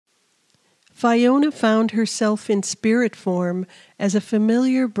Fiona found herself in spirit form as a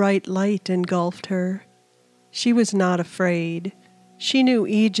familiar bright light engulfed her. She was not afraid. She knew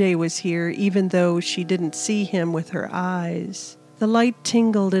EJ was here even though she didn't see him with her eyes. The light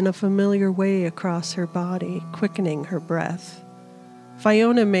tingled in a familiar way across her body, quickening her breath.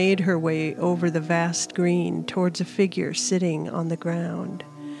 Fiona made her way over the vast green towards a figure sitting on the ground.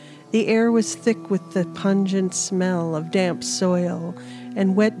 The air was thick with the pungent smell of damp soil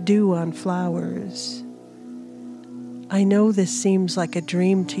and wet dew on flowers. "I know this seems like a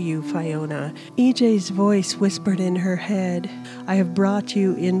dream to you, Fiona." EJ's voice whispered in her head. "I have brought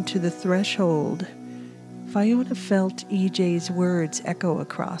you into the threshold." Fiona felt EJ's words echo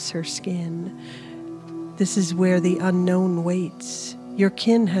across her skin. "This is where the unknown waits. Your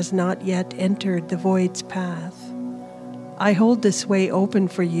kin has not yet entered the void's path. I hold this way open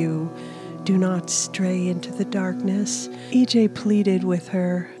for you. Do not stray into the darkness," EJ pleaded with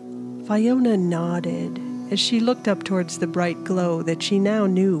her. Fiona nodded as she looked up towards the bright glow that she now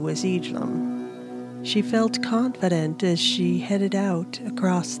knew was Ijlam. She felt confident as she headed out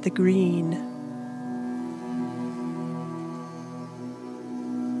across the green.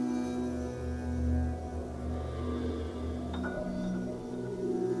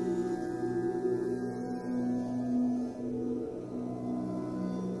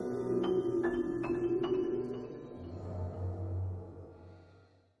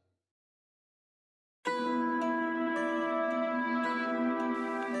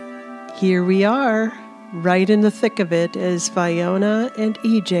 Here we are, right in the thick of it, as Fiona and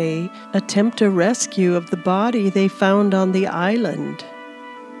EJ attempt a rescue of the body they found on the island.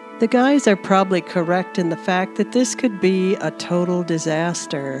 The guys are probably correct in the fact that this could be a total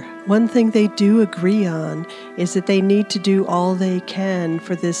disaster. One thing they do agree on is that they need to do all they can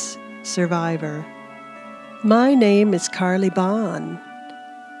for this survivor. My name is Carly Bond.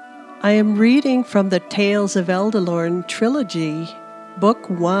 I am reading from the Tales of Eldalorn trilogy, Book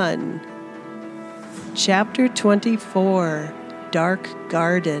 1, Chapter 24, Dark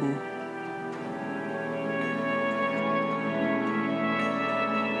Garden.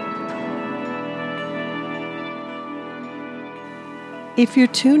 If you're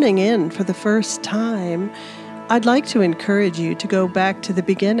tuning in for the first time, I'd like to encourage you to go back to the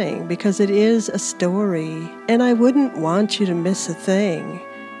beginning because it is a story, and I wouldn't want you to miss a thing.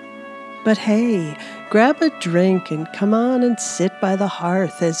 But hey, grab a drink and come on and sit by the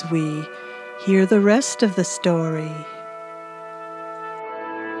hearth as we hear the rest of the story.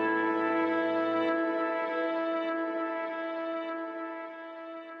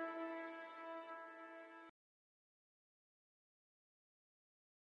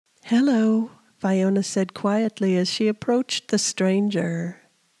 "Hello," Fiona said quietly as she approached the stranger.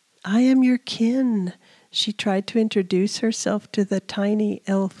 "I am your kin." She tried to introduce herself to the tiny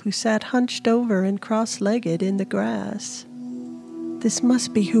elf who sat hunched over and cross-legged in the grass. "This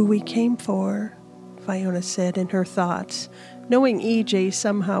must be who we came for," Fiona said in her thoughts, knowing EJ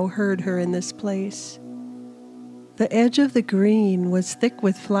somehow heard her in this place. The edge of the green was thick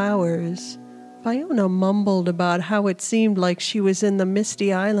with flowers. Fiona mumbled about how it seemed like she was in the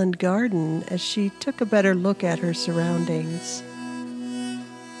Misty Island garden as she took a better look at her surroundings.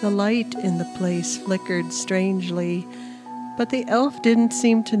 The light in the place flickered strangely, but the elf didn't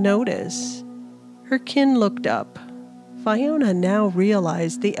seem to notice. Her kin looked up. Fiona now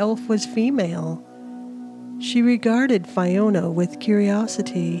realized the elf was female. She regarded Fiona with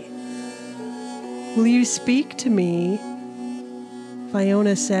curiosity. "Will you speak to me?"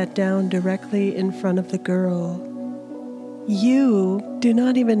 Fiona sat down directly in front of the girl. "You do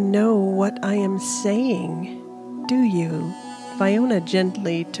not even know what I am saying, do you?" Fiona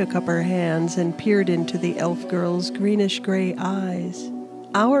gently took up her hands and peered into the elf girl's greenish-gray eyes.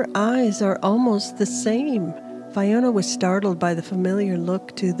 "Our eyes are almost the same." Fiona was startled by the familiar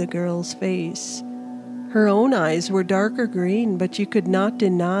look to the girl's face. Her own eyes were darker green, but you could not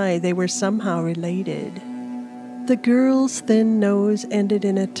deny they were somehow related. The girl's thin nose ended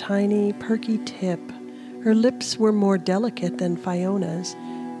in a tiny, perky tip. Her lips were more delicate than Fiona's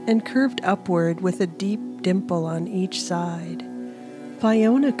and curved upward with a deep dimple on each side.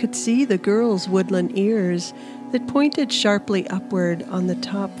 Fiona could see the girl's woodland ears that pointed sharply upward on the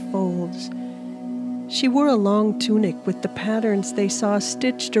top folds. She wore a long tunic with the patterns they saw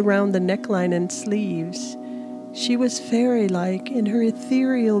stitched around the neckline and sleeves. She was fairy-like in her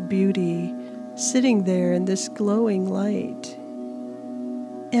ethereal beauty, sitting there in this glowing light.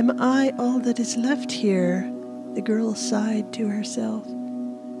 "Am I all that is left here?" the girl sighed to herself,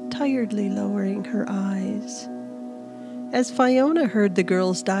 tiredly lowering her eyes. As Fiona heard the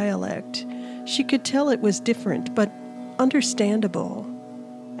girl's dialect, she could tell it was different but understandable.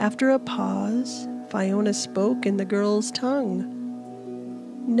 After a pause, Fiona spoke in the girl's tongue.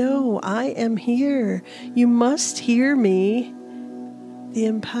 "No, I am here. You must hear me." The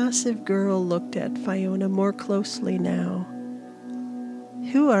impassive girl looked at Fiona more closely now.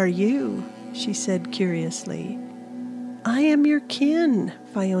 "Who are you?" she said curiously. "I am your kin,"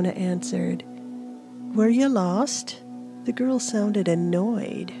 Fiona answered. "Were you lost?" The girl sounded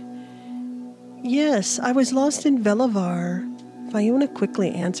annoyed. "Yes, I was lost in Velavar," Fiona quickly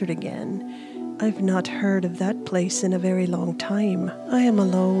answered again. "I've not heard of that place in a very long time. I am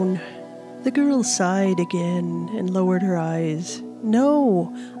alone." The girl sighed again and lowered her eyes.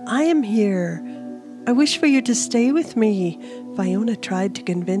 "No, I am here. I wish for you to stay with me," Fiona tried to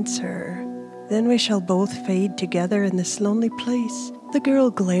convince her. "Then we shall both fade together in this lonely place." The girl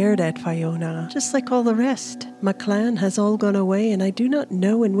glared at Fiona, just like all the rest. "My clan has all gone away, and I do not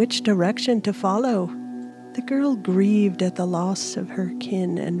know in which direction to follow." The girl grieved at the loss of her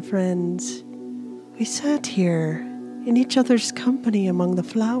kin and friends. "We sat here, in each other's company among the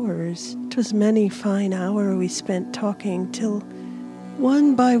flowers. 'Twas many fine hours we spent talking, till,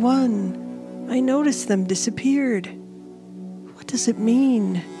 one by one, I noticed them disappeared. What does it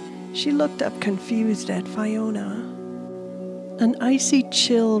mean?" She looked up confused at Fiona. An icy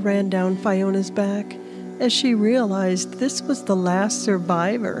chill ran down Fiona's back as she realized this was the last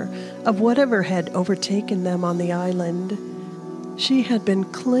survivor of whatever had overtaken them on the island. She had been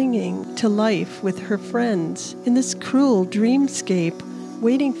clinging to life with her friends in this cruel dreamscape,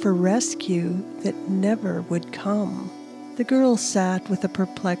 waiting for rescue that never would come. The girl sat with a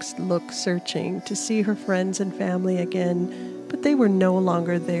perplexed look, searching to see her friends and family again, but they were no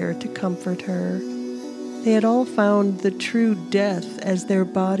longer there to comfort her. They had all found the true death as their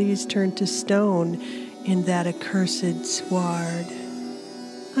bodies turned to stone in that accursed sward.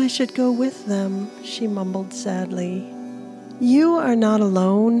 "I should go with them," she mumbled sadly. "You are not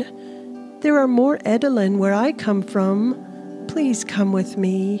alone. There are more Edelin where I come from. Please come with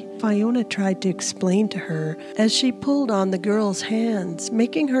me," Fiona tried to explain to her as she pulled on the girl's hands,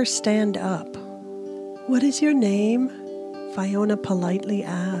 making her stand up. "What is your name?" Fiona politely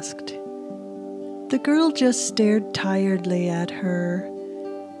asked. The girl just stared tiredly at her.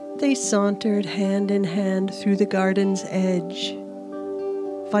 They sauntered hand in hand through the garden's edge.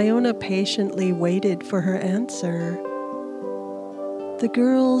 Fiona patiently waited for her answer. The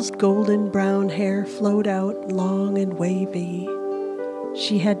girl's golden brown hair flowed out long and wavy.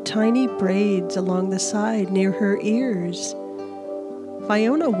 She had tiny braids along the side near her ears.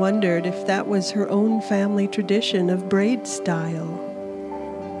 Fiona wondered if that was her own family tradition of braid style.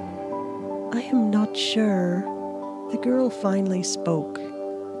 "I am not sure," the girl finally spoke.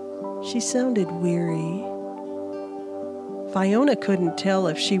 She sounded weary. Fiona couldn't tell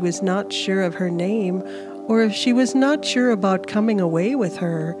if she was not sure of her name or if she was not sure about coming away with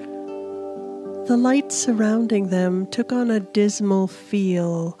her. The lights surrounding them took on a dismal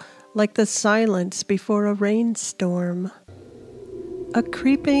feel, like the silence before a rainstorm. A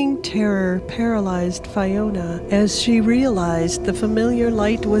creeping terror paralyzed Fiona as she realized the familiar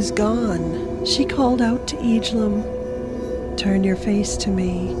light was gone. She called out to Ijlam, "Turn your face to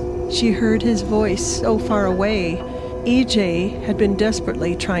me." She heard his voice so far away. EJ had been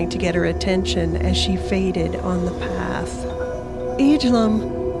desperately trying to get her attention as she faded on the path.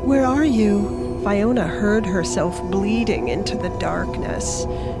 "Ijlam, where are you?" Fiona heard herself bleeding into the darkness.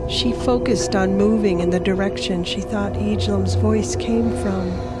 She focused on moving in the direction she thought Ijlam's voice came from.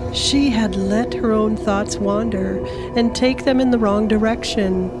 She had let her own thoughts wander and take them in the wrong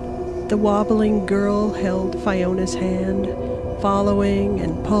direction. The wobbling girl held Fiona's hand, following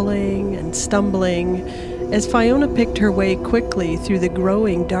and pulling and stumbling as Fiona picked her way quickly through the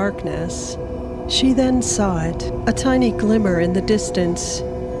growing darkness. She then saw it, a tiny glimmer in the distance.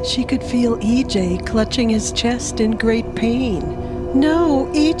 She could feel EJ clutching his chest in great pain. "No,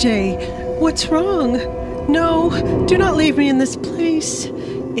 EJ, what's wrong? No, do not leave me in this place."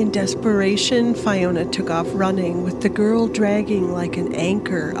 In desperation, Fiona took off running with the girl dragging like an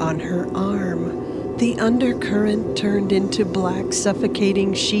anchor on her arm. The undercurrent turned into black,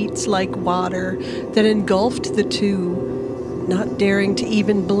 suffocating sheets like water that engulfed the two. Not daring to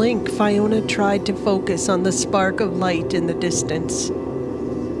even blink, Fiona tried to focus on the spark of light in the distance.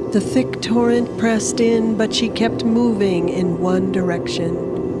 The thick torrent pressed in, but she kept moving in one direction.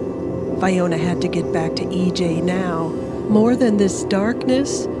 Fiona had to get back to EJ now. More than this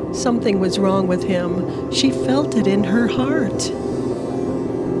darkness, something was wrong with him. She felt it in her heart.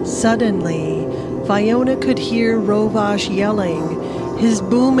 Suddenly, Fiona could hear Rovash yelling, his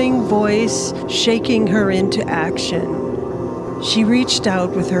booming voice shaking her into action. She reached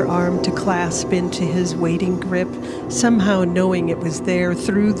out with her arm to clasp into his waiting grip, somehow knowing it was there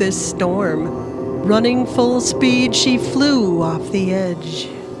through this storm. Running full speed, she flew off the edge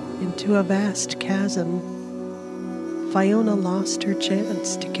into a vast chasm. Fiona lost her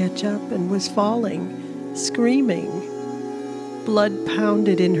chance to catch up and was falling, screaming. Blood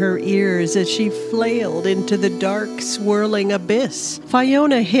pounded in her ears as she flailed into the dark, swirling abyss.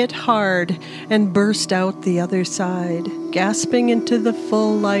 Fiona hit hard and burst out the other side, gasping into the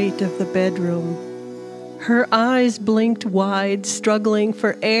full light of the bedroom. Her eyes blinked wide, struggling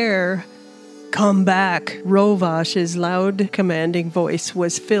for air. "Come back!" Rovash's loud, commanding voice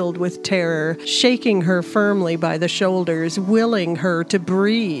was filled with terror, shaking her firmly by the shoulders, willing her to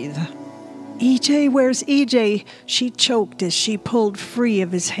breathe. "EJ, where's EJ?" She choked as she pulled free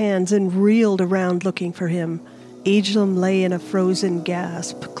of his hands and reeled around looking for him. Agelum lay in a frozen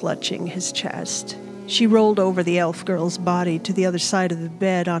gasp, clutching his chest. She rolled over the elf girl's body to the other side of the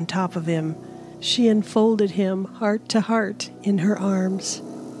bed on top of him. She enfolded him, heart to heart, in her arms.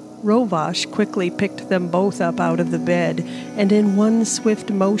 Rovash quickly picked them both up out of the bed and in one swift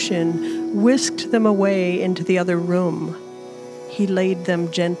motion whisked them away into the other room. He laid them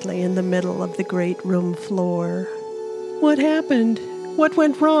gently in the middle of the great room floor. "What happened? What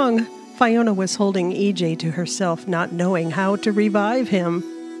went wrong?" Fiona was holding EJ to herself, not knowing how to revive him.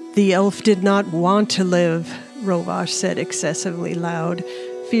 "The elf did not want to live," Rovash said excessively loud.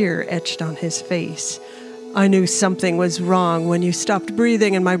 Fear etched on his face. "I knew something was wrong when you stopped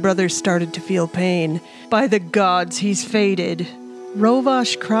breathing and my brother started to feel pain. By the gods, he's faded."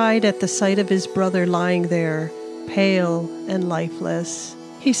 Rovash cried at the sight of his brother lying there, pale and lifeless.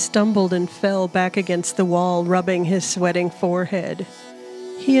 He stumbled and fell back against the wall, rubbing his sweating forehead.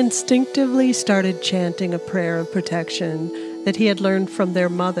 He instinctively started chanting a prayer of protection that he had learned from their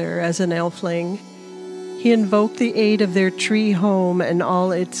mother as an elfling. He invoked the aid of their tree home and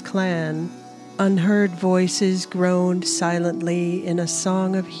all its clan. Unheard voices groaned silently in a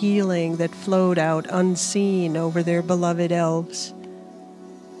song of healing that flowed out unseen over their beloved elves.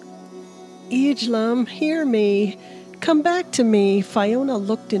 "Agelum, hear me. Come back to me." Fiona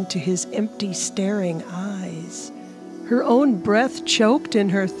looked into his empty, staring eyes. Her own breath choked in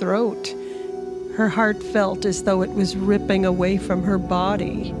her throat. Her heart felt as though it was ripping away from her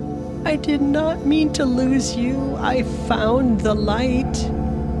body. "I did not mean to lose you. I found the light.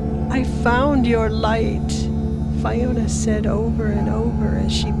 I found your light," Fiona said over and over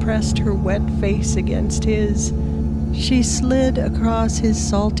as she pressed her wet face against his. She slid across his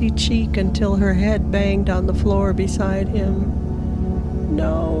salty cheek until her head banged on the floor beside him.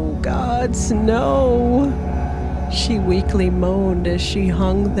 "No, gods, no!" She weakly moaned as she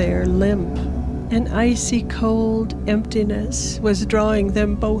hung there limp. An icy cold emptiness was drawing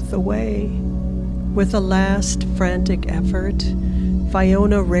them both away. With a last frantic effort,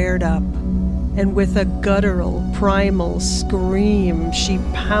 Fiona reared up, and with a guttural, primal scream, she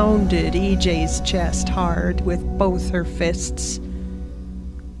pounded EJ's chest hard with both her fists,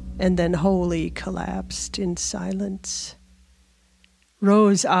 and then wholly collapsed in silence.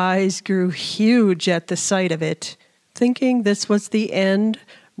 Ro's eyes grew huge at the sight of it. Thinking this was the end,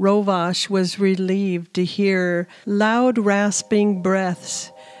 Rovash was relieved to hear loud rasping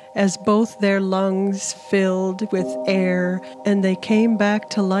breaths as both their lungs filled with air and they came back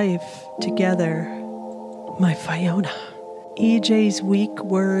to life together. "My Fiona," EJ's weak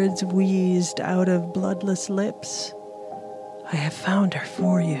words wheezed out of bloodless lips. "I have found her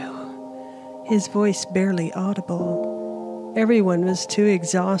for you," his voice barely audible. Everyone was too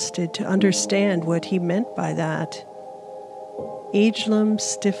exhausted to understand what he meant by that. Agelum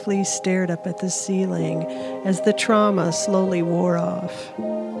stiffly stared up at the ceiling as the trauma slowly wore off.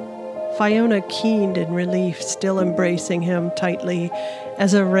 Fiona keened in relief, still embracing him tightly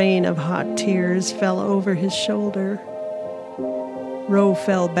as a rain of hot tears fell over his shoulder. Ro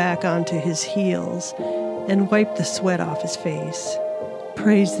fell back onto his heels and wiped the sweat off his face.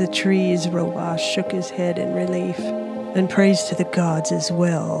 "Praise the trees," Rovash shook his head in relief. "And praise to the gods as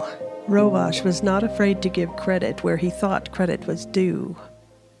well." Rovash was not afraid to give credit where he thought credit was due.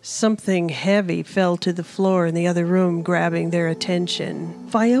 Something heavy fell to the floor in the other room, grabbing their attention.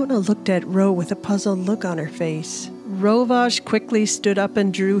 Fiona looked at Ro with a puzzled look on her face. Rovash quickly stood up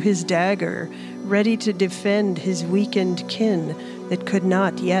and drew his dagger, ready to defend his weakened kin that could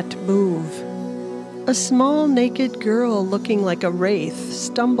not yet move. A small naked girl looking like a wraith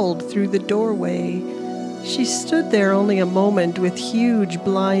stumbled through the doorway. She stood there only a moment with huge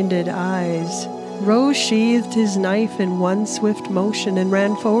blinded eyes. Ro sheathed his knife in one swift motion and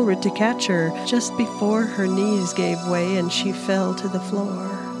ran forward to catch her just before her knees gave way and she fell to the floor.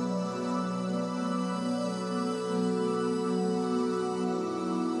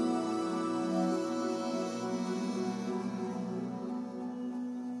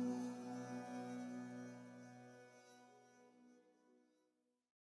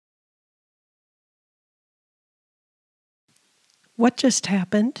 What just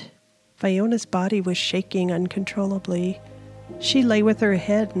happened? Fiona's body was shaking uncontrollably. She lay with her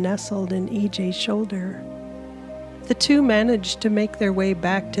head nestled in EJ's shoulder. The two managed to make their way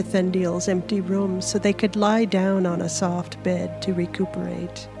back to Thendiel's empty room so they could lie down on a soft bed to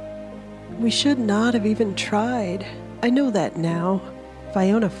recuperate. We should not have even tried. I know that now.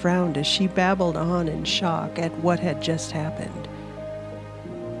 Fiona frowned as she babbled on in shock at what had just happened.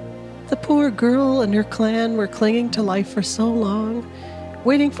 The poor girl and her clan were clinging to life for so long,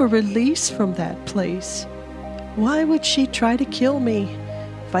 waiting for release from that place. Why would she try to kill me?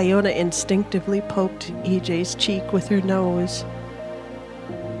 Fiona instinctively poked EJ's cheek with her nose.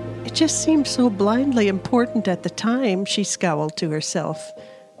 It just seemed so blindly important at the time, she scowled to herself,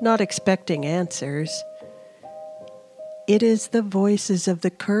 not expecting answers. It is the voices of the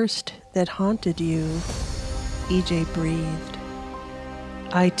cursed that haunted you, EJ breathed.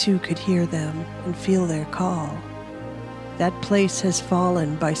 I too could hear them and feel their call. That place has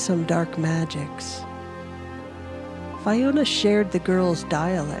fallen by some dark magics. Fiona shared the girl's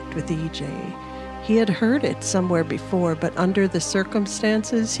dialect with EJ. He had heard it somewhere before, but under the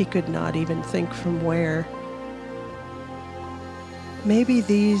circumstances, he could not even think from where. Maybe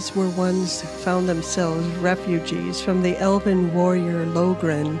these were ones who found themselves refugees from the elven warrior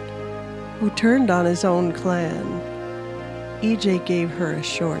Logren, who turned on his own clan. EJ gave her a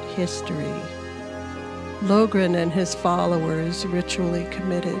short history. Logren and his followers ritually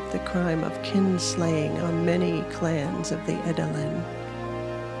committed the crime of kinslaying on many clans of the Edelin.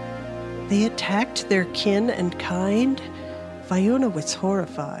 They attacked their kin and kind? Fiona was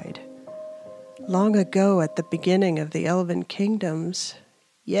horrified. Long ago, at the beginning of the Elven Kingdoms,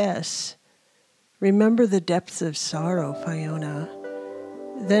 yes. Remember the depths of sorrow, Fiona.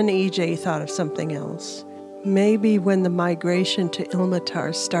 Then EJ thought of something else. Maybe when the migration to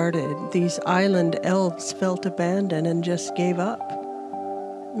Ilmatar started, these island elves felt abandoned and just gave up.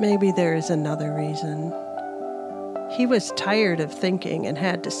 Maybe there is another reason. He was tired of thinking and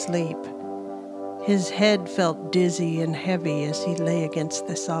had to sleep. His head felt dizzy and heavy as he lay against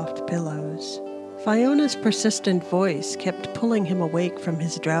the soft pillows. Fiona's persistent voice kept pulling him awake from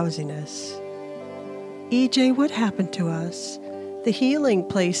his drowsiness. EJ, what happened to us? The healing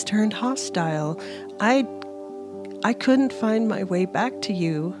place turned hostile. I couldn't find my way back to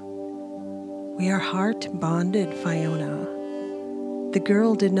you. We are heart bonded, Fiona. The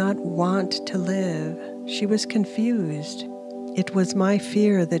girl did not want to live. She was confused. It was my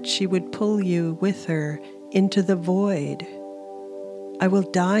fear that she would pull you with her into the void. I will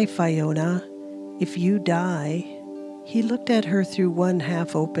die, Fiona, if you die. He looked at her through one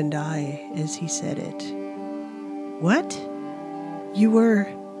half-opened eye as he said it. What?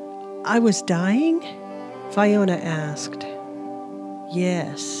 I was dying? Fiona asked.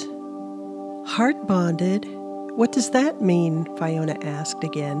 Yes. Heart bonded? What does that mean? Fiona asked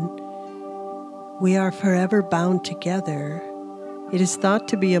again. We are forever bound together. It is thought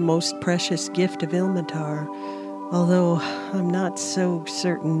to be a most precious gift of Ilmatar, although I'm not so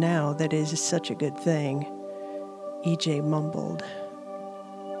certain now that it is such a good thing, EJ mumbled.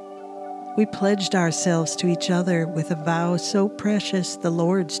 We pledged ourselves to each other with a vow so precious the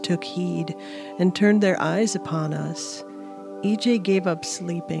lords took heed and turned their eyes upon us. EJ gave up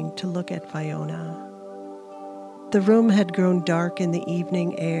sleeping to look at Fiona. The room had grown dark in the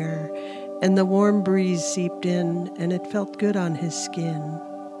evening air, and the warm breeze seeped in, and it felt good on his skin.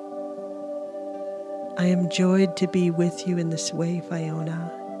 I am joyed to be with you in this way,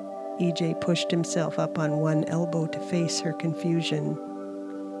 Fiona. EJ pushed himself up on one elbow to face her confusion.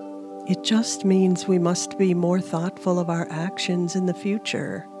 It just means we must be more thoughtful of our actions in the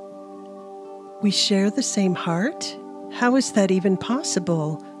future. We share the same heart? How is that even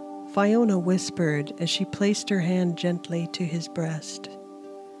possible? Fiona whispered as she placed her hand gently to his breast.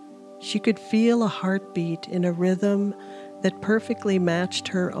 She could feel a heartbeat in a rhythm that perfectly matched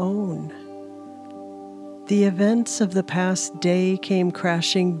her own. The events of the past day came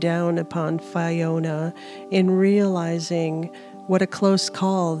crashing down upon Fiona in realizing what a close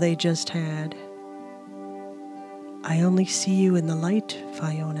call they just had. I only see you in the light,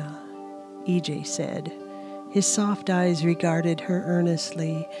 Fiona, EJ said. His soft eyes regarded her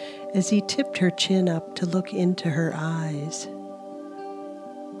earnestly as he tipped her chin up to look into her eyes.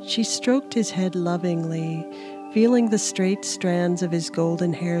 She stroked his head lovingly, feeling the straight strands of his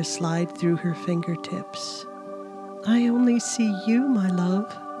golden hair slide through her fingertips. I only see you, my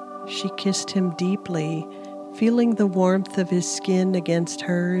love. She kissed him deeply, feeling the warmth of his skin against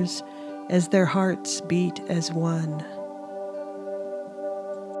hers as their hearts beat as one.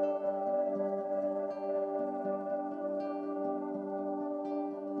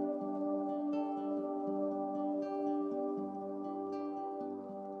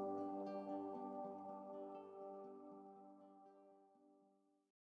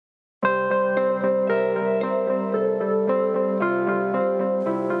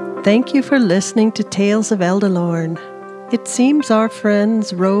 Thank you for listening to Tales of Eldalorn. It seems our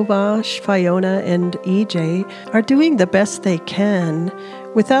friends Rovash, Fiona, and EJ are doing the best they can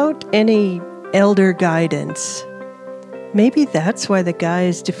without any elder guidance. Maybe that's why the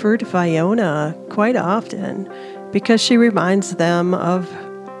guys defer to Fiona quite often, because she reminds them of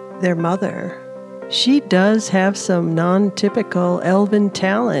their mother. She does have some non-typical elven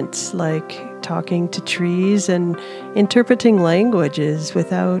talents, like talking to trees and interpreting languages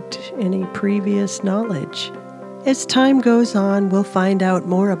without any previous knowledge. As time goes on, we'll find out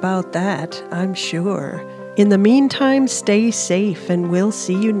more about that, I'm sure. In the meantime, stay safe, and we'll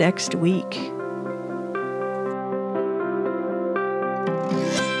see you next week.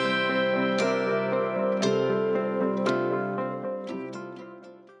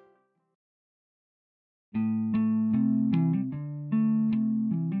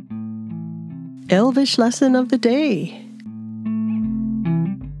 Elvish lesson of the day.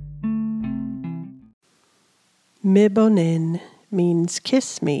 Mibonin means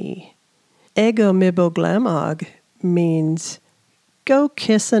kiss me. Ego miboglamog means go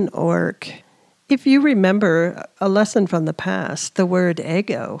kiss an orc. If you remember a lesson from the past, the word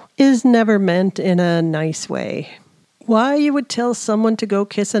ego is never meant in a nice way. Why you would tell someone to go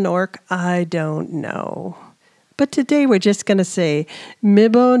kiss an orc, I don't know. But today we're just going to say,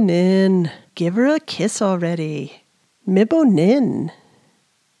 Mibonin. Give her a kiss already. Mibonin.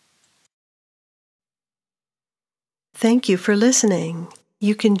 Thank you for listening.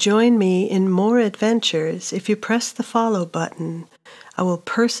 You can join me in more adventures if you press the follow button. I will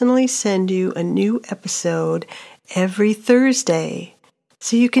personally send you a new episode every Thursday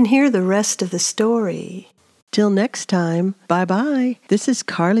so you can hear the rest of the story. Till next time, bye-bye. This is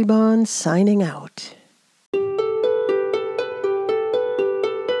Carly Bond signing out.